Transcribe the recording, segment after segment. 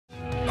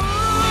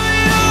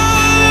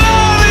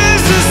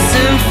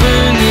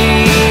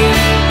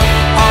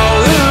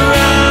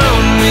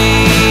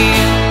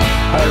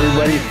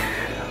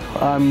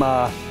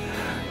I'm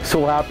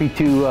so happy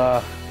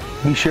to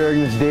be sharing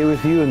this day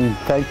with you, and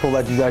thankful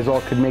that you guys all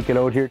could make it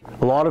out here.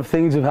 A lot of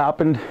things have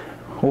happened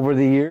over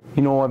the year.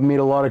 You know, I've made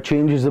a lot of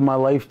changes in my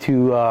life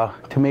to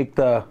make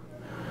the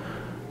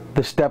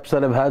steps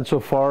that I've had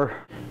so far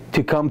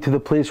to come to the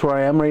place where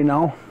I am right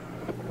now.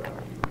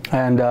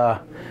 And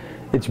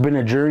it's been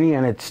a journey,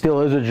 and it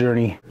still is a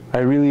journey. I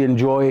really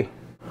enjoy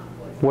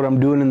what I'm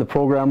doing in the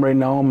program right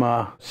now. I'm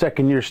a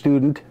second-year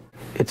student.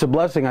 It's a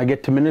blessing. I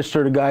get to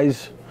minister to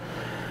guys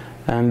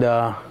and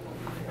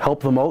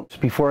help them out.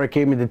 Before I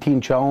came into Teen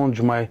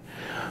Challenge, my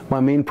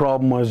main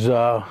problem was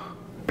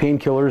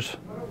painkillers.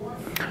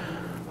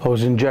 I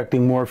was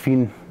injecting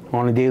morphine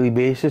on a daily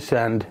basis,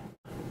 and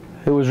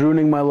it was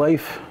ruining my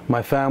life,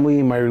 my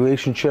family, my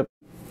relationship.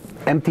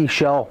 Empty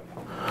shell,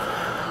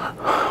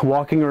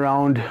 walking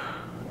around,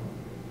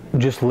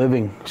 just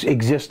living,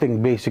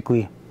 existing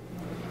basically.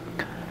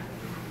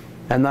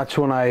 And that's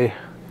when I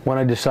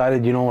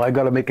decided, you know, I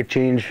got to make a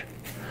change.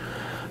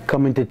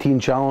 Coming to Teen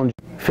Challenge,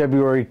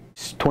 February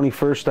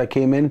 21st I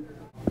came in.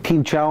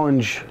 Teen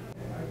Challenge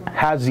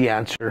has the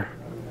answer,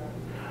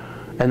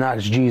 and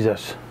that's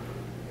Jesus.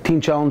 Teen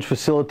Challenge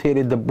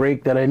facilitated the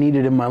break that I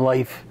needed in my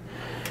life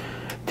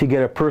to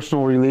get a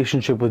personal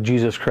relationship with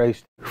Jesus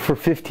Christ. For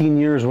 15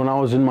 years when I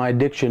was in my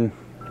addiction,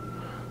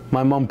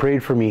 my mom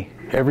prayed for me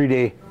every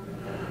day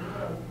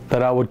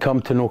that I would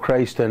come to know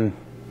Christ and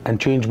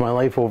change my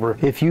life over.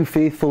 If you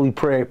faithfully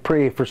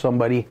pray for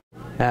somebody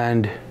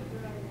and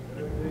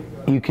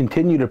you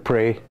continue to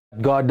pray,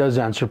 God does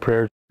answer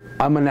prayers.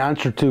 I'm an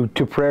answer to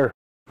prayer.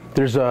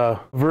 There's a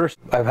verse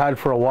I've had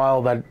for a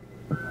while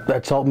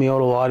that's helped me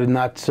out a lot, and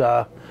that's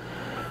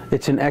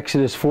it's in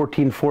Exodus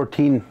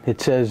 14:14.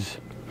 It says,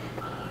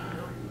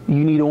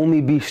 "You need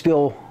only be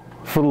still,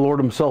 for the Lord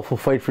himself will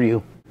fight for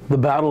you." The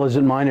battle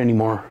isn't mine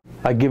anymore.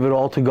 I give it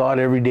all to God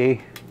every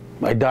day.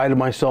 I die to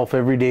myself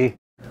every day.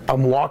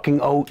 I'm walking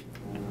out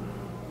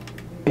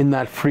in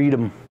that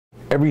freedom.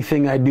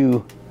 Everything I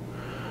do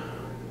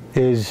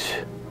is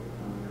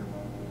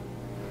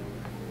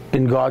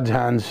in God's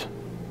hands.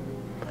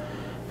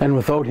 And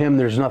without him,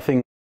 there's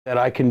nothing that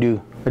I can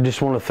do. I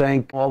just want to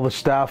thank all the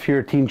staff here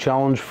at Teen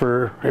Challenge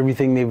for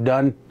everything they've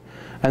done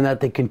and that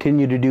they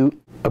continue to do.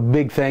 A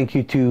big thank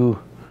you to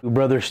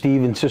Brother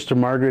Steve and Sister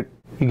Margaret.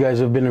 You guys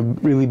have been a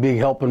really big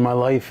help in my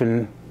life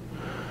and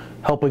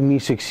helping me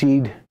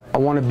succeed. I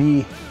want to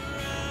be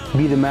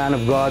the man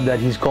of God that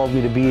he's called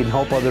me to be and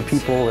help other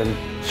people and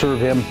serve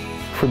him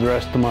for the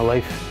rest of my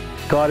life.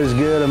 God is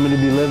good. I'm going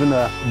to be living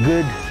a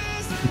good,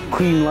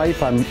 clean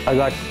life. I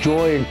got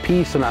joy and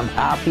peace, and I'm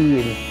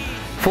happy and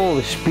full of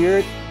the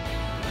Spirit.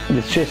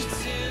 It's just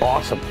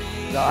awesome.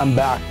 I'm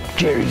back.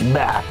 Jerry's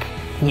back.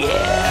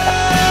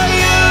 Yeah.